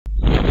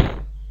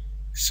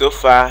So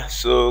far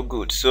so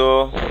good.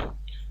 So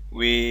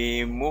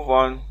we move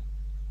on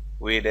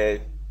with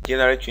the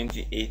January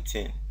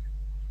 2018.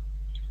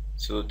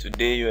 So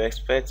today you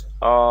expect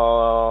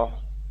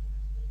all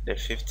the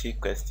 50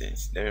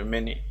 questions, the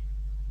remaining,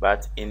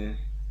 but in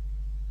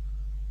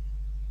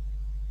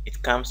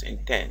it comes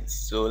in tens.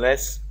 So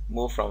let's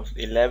move from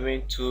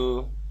 11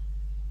 to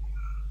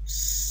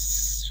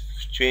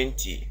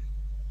 20.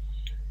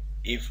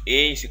 If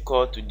A is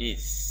equal to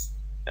this,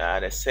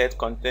 the set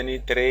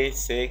containing 3,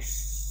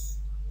 6,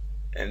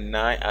 and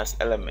 9 as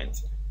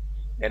elements,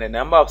 then the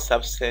number of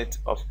subset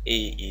of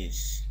A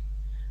is,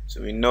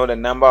 so we know the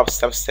number of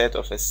subset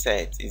of a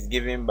set is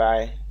given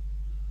by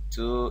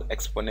 2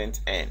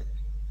 exponent n.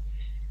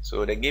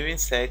 So the given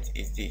set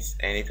is this,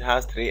 and it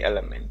has 3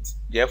 elements.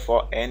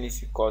 Therefore, n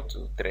is equal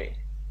to 3.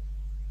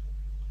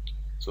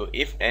 So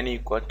if n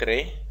equal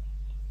 3,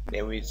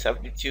 then we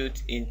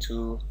substitute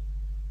into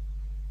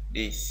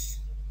this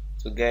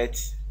to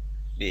get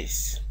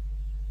this.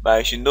 But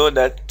you should know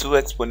that 2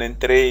 exponent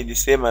 3 is the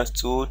same as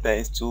 2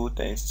 times 2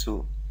 times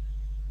 2,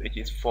 which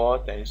is 4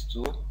 times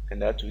 2,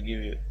 and that will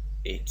give you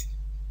 8.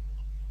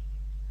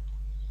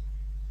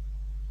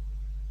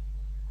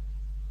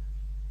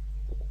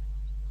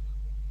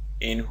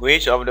 In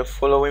which of the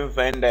following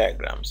Venn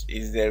diagrams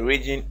is the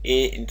region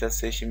A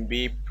intersection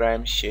B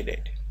prime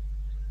shaded?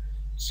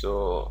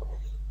 So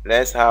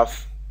let's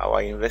have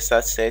our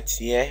universal set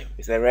here.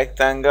 It's a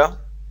rectangle.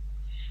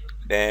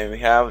 Then we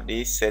have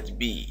this set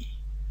B.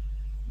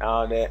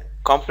 Now the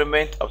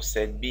complement of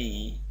set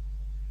B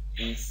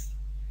is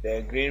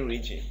the green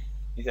region.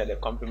 These are the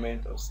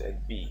complement of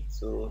set B.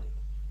 So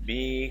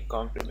B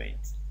complement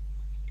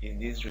is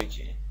this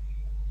region.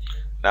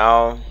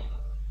 Now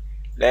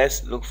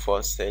let's look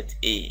for set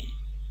A.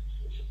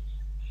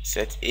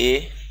 Set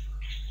A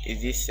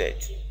is this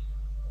set.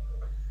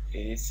 It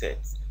is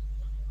set.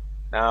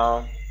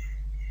 Now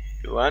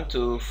we want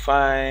to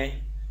find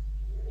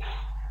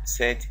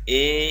set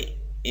A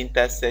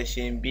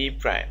intersection B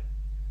prime.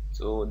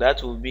 So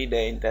that will be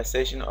the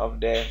intersection of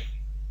the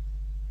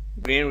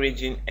green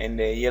region and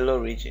the yellow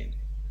region.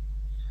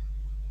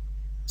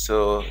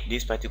 So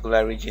this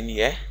particular region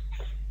here.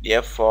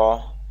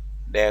 Therefore,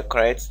 the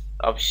correct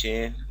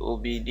option will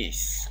be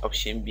this,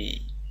 option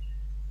B.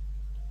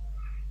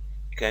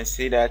 You can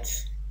see that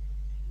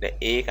the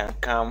A can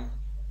come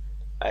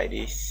like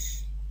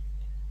this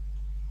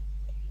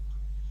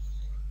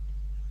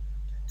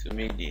to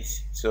make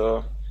this.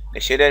 So the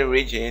shaded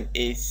region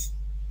is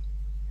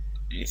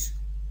this,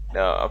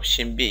 the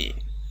option B.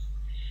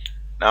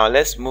 Now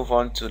let's move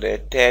on to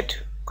the third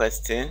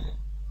question,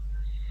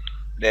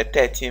 the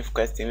 13th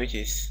question, which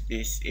is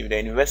this: if the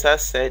universal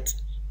set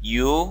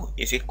U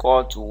is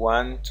equal to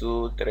 1,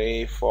 2,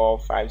 3, 4,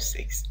 5,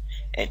 6,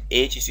 and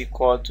H is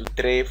equal to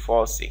 3,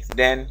 4, 6,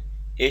 then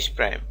H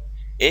prime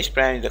is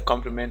the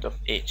complement of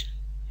H.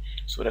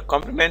 So the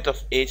complement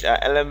of H are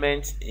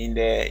elements in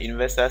the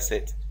universal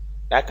set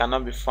that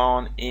cannot be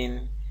found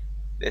in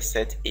the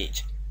set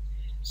H.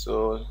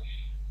 So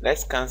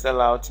let's cancel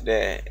out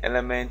the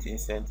elements in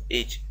set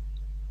H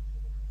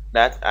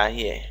that are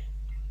here.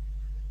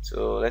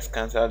 So let's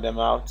cancel them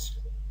out.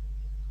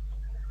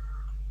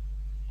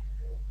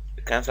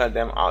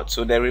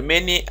 So the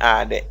remaining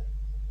are the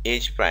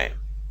H prime.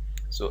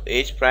 So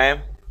H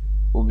prime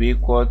will be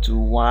equal to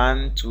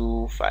 1,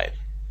 2, 5.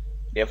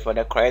 Therefore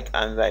the correct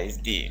answer is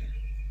D.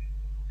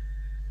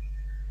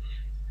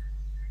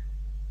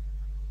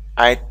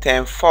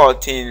 Item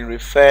 14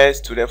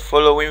 refers to the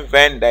following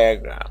Venn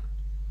diagram.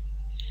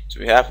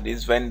 So we have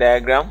this Venn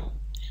diagram.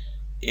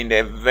 In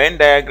the Venn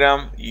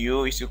diagram,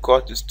 U is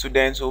equal to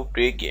students who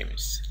play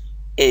games,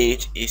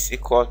 H is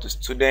equal to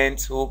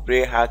students who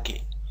play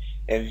hockey,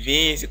 and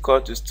V is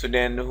equal to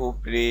students who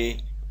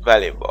play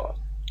volleyball.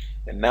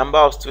 The number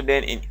of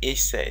students in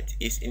each set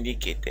is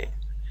indicated.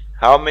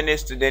 How many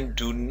students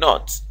do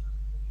not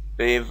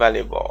play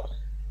volleyball?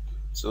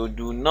 So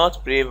do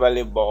not play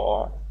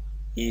volleyball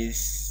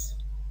is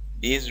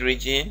this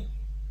region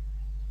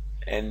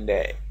and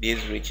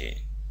this region.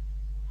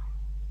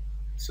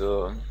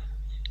 So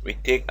we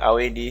take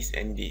away this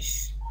and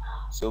this,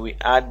 so we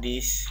add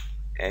this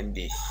and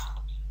this,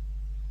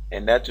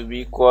 and that will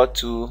be equal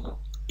to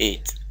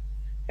 8,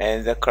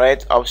 and the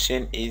correct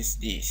option is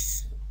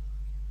this.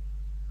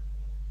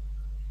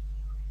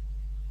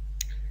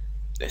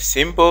 The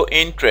simple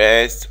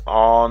interest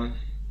on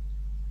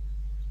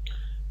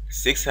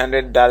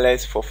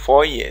 $600 for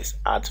 4 years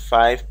at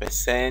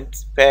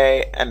 5%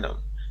 per annum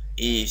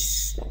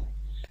is,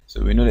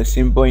 so we know the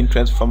simple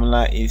interest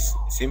formula is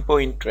simple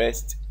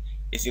interest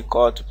is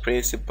equal to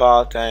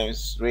principal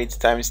times rate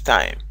times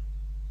time.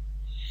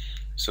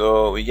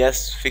 So we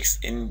just fix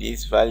in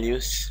these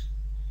values.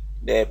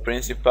 The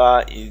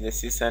principal is the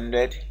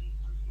 600,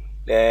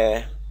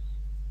 the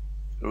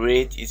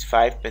rate is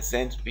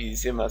 5%, which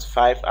is the same as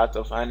 5 out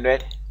of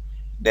 100.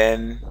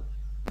 Then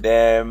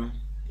the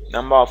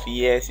number of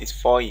years is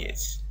 4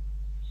 years.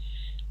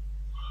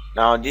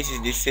 Now this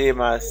is the same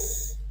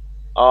as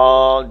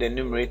all the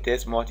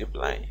numerators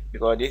multiplying,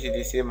 because this is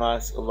the same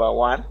as over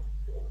 1,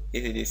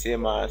 this is the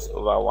same as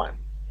over 1.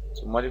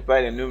 So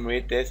multiply the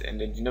numerators and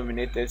the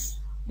denominators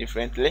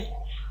differently,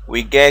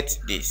 we get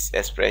this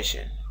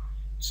expression.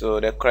 So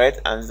the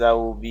correct answer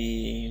will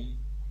be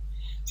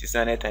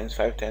 600 times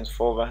 5 times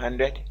 4 over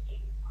 100,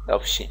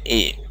 option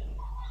A.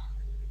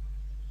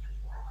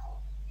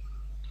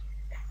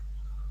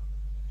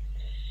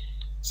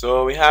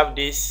 So we have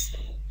this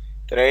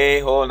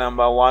 3 whole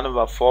number 1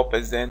 over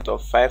 4%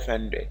 of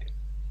 500.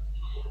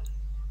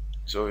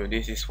 So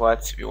this is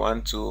what we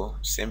want to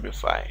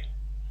simplify.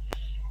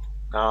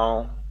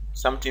 Now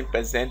something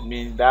percent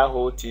means that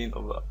whole thing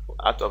over,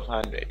 out of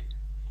 100.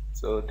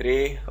 So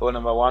 3 whole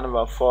number 1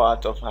 over 4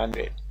 out of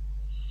 100.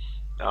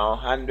 Now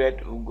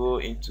 100 will go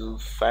into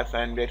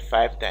 500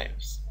 5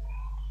 times.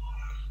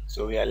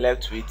 So we are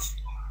left with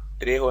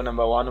 3 whole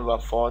number 1 over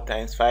 4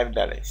 times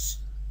 $5.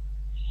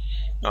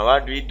 Now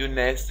what do we do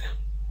next?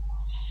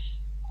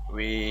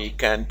 We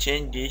can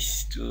change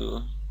this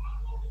to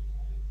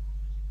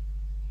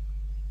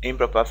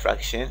improper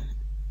fraction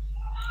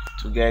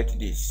to get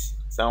this.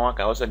 Someone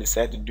can also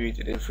decide to do it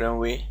a different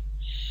way,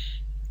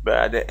 but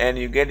at the end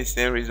you get the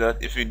same result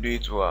if you do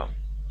it well.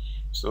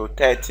 So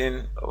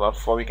 13 over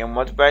 4, we can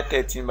multiply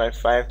 13 by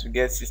 5 to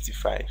get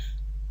 65,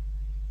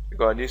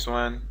 because this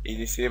one is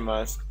the same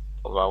as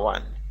over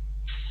 1.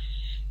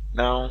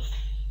 Now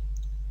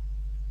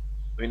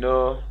we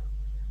know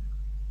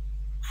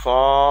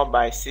 4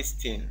 by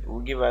 16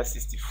 will give us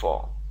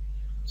 64,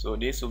 so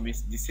this will be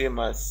the same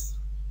as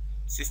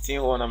 16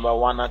 whole number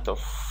 1 out of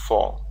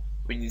 4,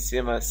 which is the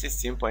same as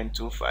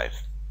 16.25.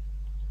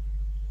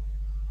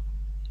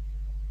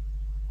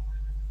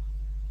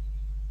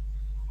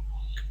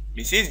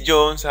 Mrs.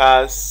 Jones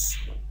has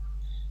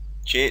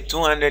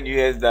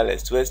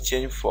 $200 to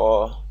exchange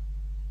for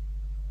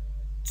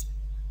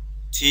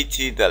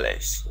TT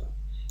dollars.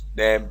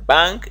 The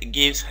bank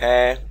gives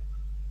her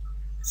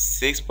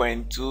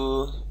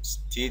 6.2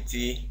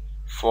 TT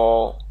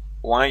for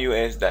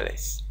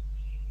 $1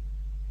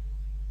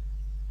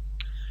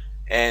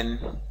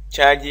 and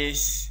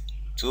charges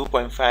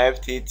 2.5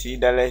 TT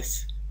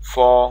dollars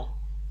for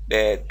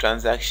the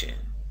transaction.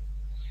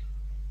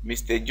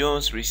 Mr.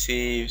 Jones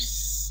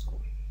receives.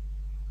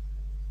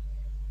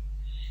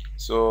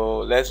 So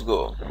let's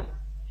go.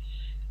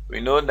 We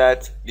know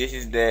that this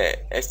is the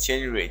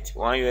exchange rate.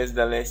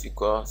 $1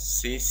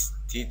 equals 6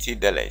 TT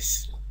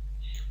dollars.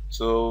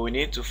 So we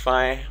need to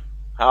find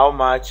how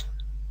much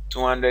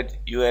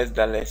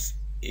 $200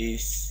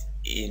 is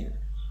in.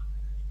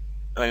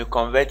 When you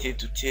convert it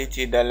to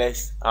TT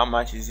dollars, how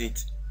much is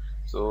it?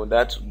 So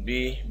that would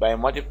be by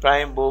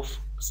multiplying both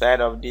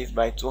sides of this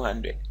by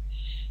 200,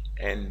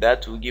 and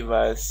that will give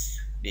us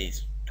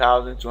this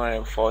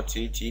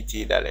 1,240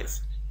 TT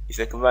dollars. Is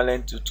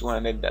equivalent to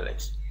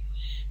 $200.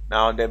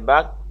 Now the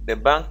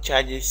bank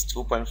charges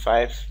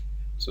 2.5,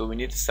 so we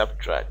need to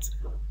subtract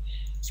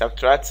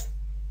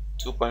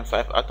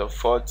 2.5 out of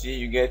 40,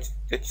 you get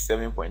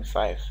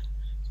 37.5.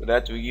 So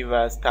that will give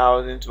us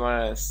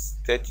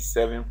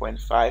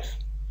 1,237.5,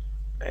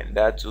 and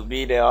that will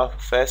be the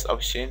first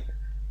option.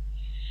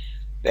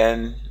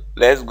 Then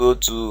let's go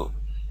to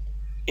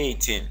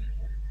 18.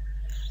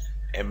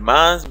 A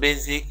man's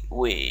basic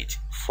wage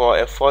for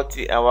a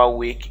 40-hour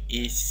week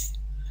is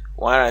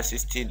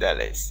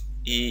 $160.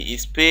 He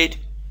is paid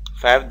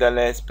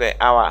 $5 per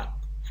hour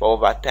for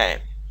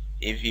overtime.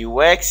 If he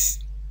works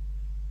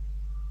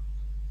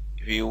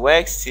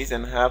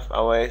 6.5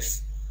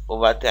 hours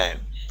overtime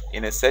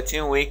in a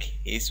certain week,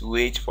 his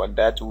wage for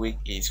that week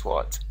is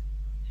what?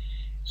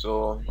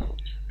 So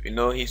we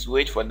know his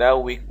wage for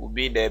that week will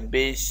be the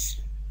base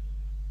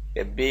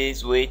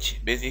wage,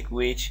 basic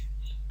wage,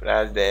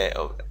 plus the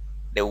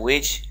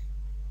wage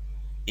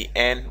he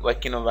earned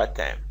working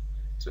overtime.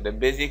 So the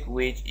basic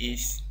wage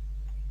is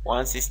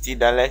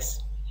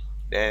 $160.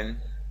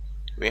 Then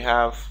we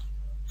have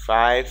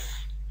 $5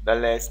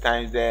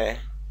 times the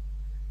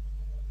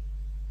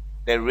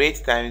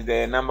rate times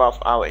the number of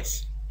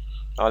hours.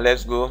 Now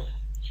let's go.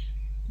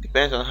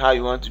 Depends on how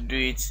you want to do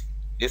it.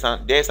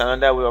 There's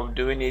another way of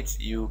doing it.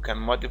 You can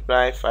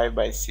multiply 5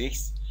 by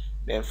 6,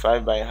 then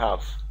 5 by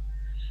half.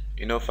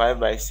 You know, 5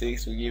 by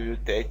 6 will give you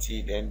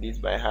 30, then this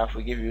by half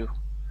will give you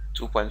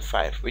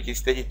 2.5, which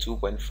is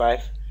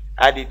 32.5.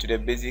 Add it to the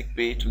basic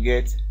pay to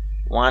get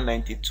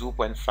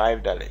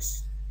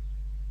 $192.5.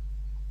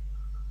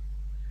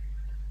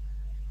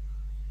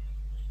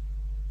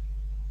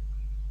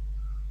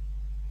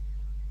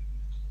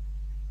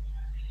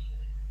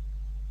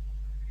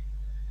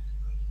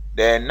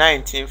 The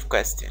 19th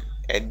question.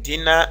 A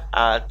dinner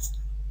at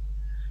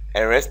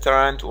a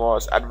restaurant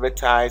was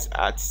advertised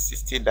at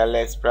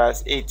 $60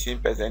 plus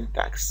 18%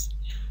 tax.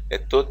 The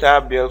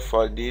total bill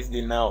for this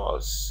dinner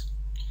was,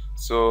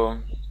 so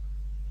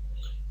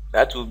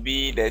that will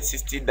be the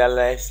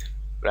 $60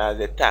 plus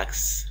the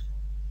tax.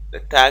 The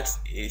tax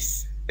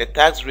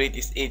rate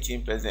is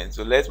 18%.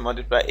 So let's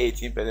multiply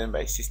 18%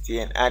 by 60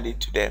 and add it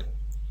to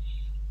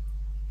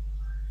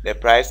the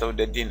price of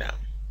the dinner.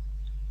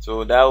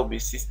 So that will be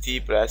 60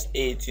 plus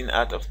 18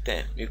 out of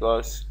 10,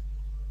 because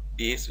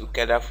this will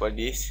cater for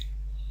this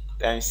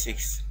times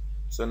 6.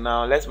 So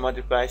now let's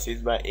multiply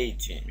 6 by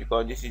 18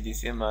 because this is the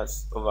same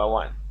as over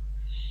 1.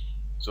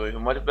 So if you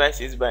multiply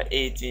 6 by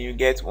 18, you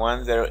get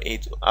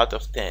 108 out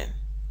of 10.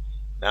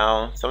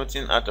 Now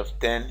something out of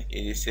 10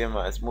 is the same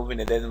as moving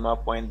the decimal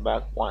point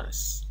back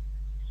once.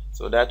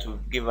 So that will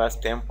give us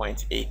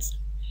 10.8.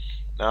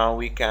 Now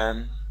we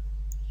can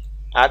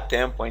add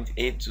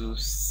 10.8 to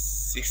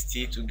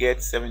 60 to get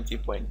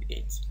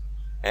 70.8.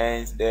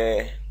 Hence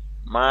the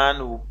man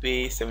will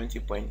pay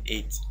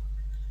 70.8.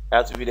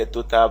 That will be the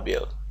total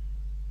bill.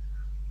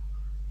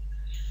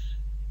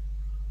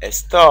 A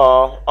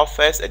store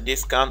offers a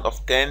discount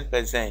of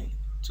 10%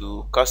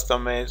 to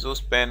customers who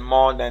spend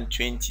more than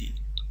 $20.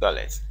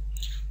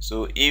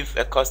 So if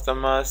a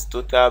customer's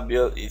total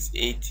bill is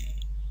 80,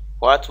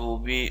 what will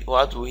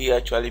he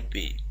actually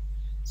pay?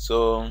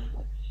 So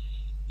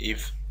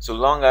so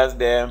long as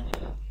the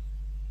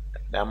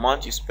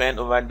amount you spend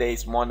over there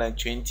is more than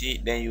 20,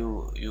 then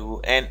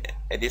you earn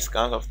a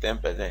discount of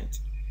 10%.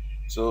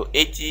 So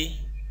 80,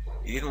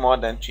 is it more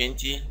than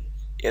 20?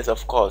 Yes,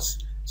 of course.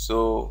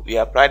 So we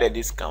apply the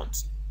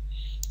discount.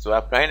 So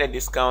applying the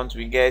discount,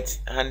 we get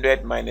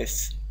 100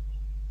 minus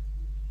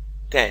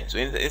 10. So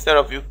instead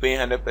of you paying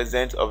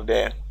 100% of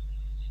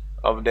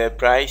the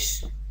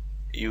price,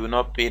 you will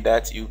not pay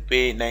that. You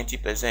pay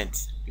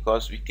 90%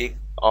 because we take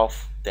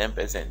off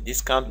 10%.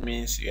 Discount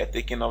means you are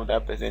taking off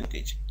that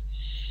percentage.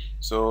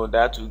 So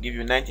that will give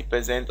you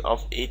 90%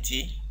 of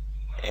 80,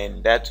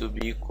 and that will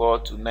be equal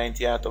to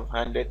 90 out of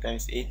 100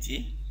 times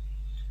 80.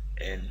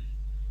 And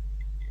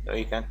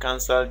you can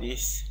cancel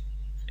this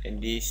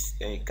and this,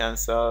 then you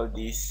cancel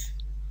this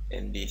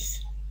and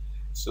this.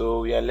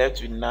 So we are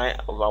left with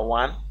 9 over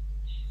 1.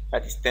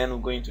 That is 10 will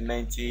go into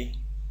 90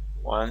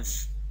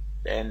 once.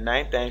 Then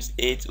 9 times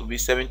 8 will be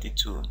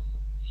 72.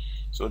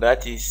 So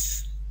that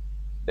is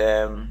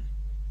the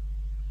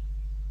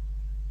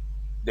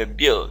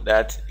bill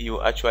that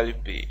you actually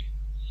pay.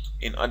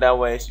 In other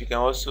words, you can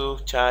also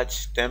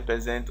charge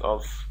 10%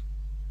 of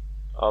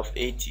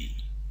 80.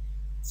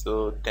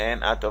 So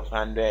 10 out of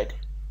 100.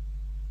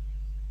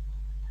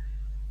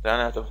 10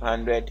 out of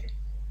 100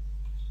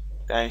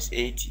 times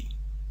 80.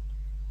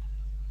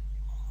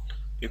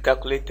 You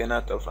calculate 10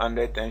 out of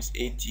 100 times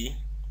 80,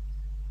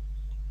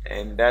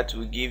 and that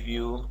will give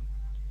you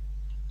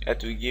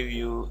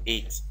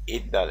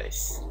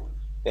 $8.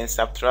 Then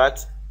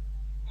subtract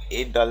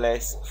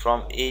 $8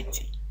 from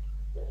 80,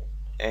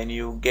 and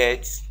you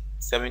get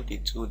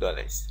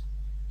 $72.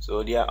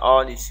 So they are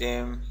all the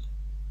same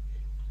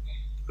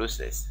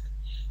process.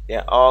 They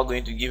are all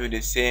going to give you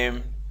the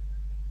same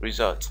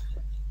result,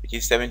 which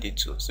is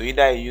 72. So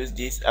either you use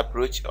this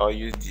approach or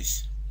use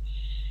this.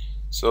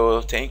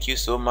 So thank you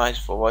so much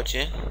for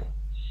watching.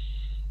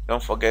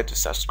 Don't forget to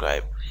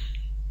subscribe.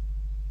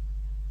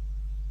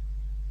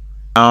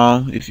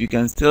 Now if you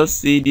can still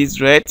see this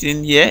red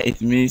thing here,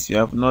 it means you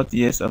have not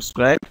yet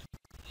subscribed.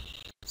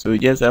 So you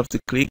just have to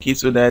click it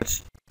so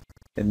that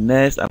the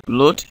next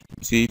upload,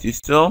 you see it is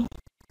still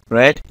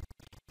red.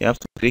 You have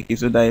to click it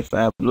so that if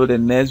I upload the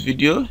next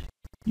video,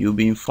 you'll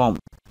be informed.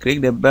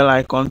 Click the bell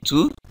icon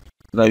too,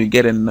 so that you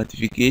get a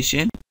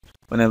notification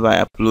whenever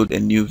I upload a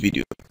new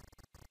video.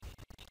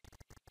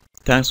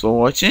 Thanks for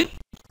watching.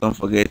 Don't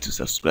forget to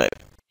subscribe.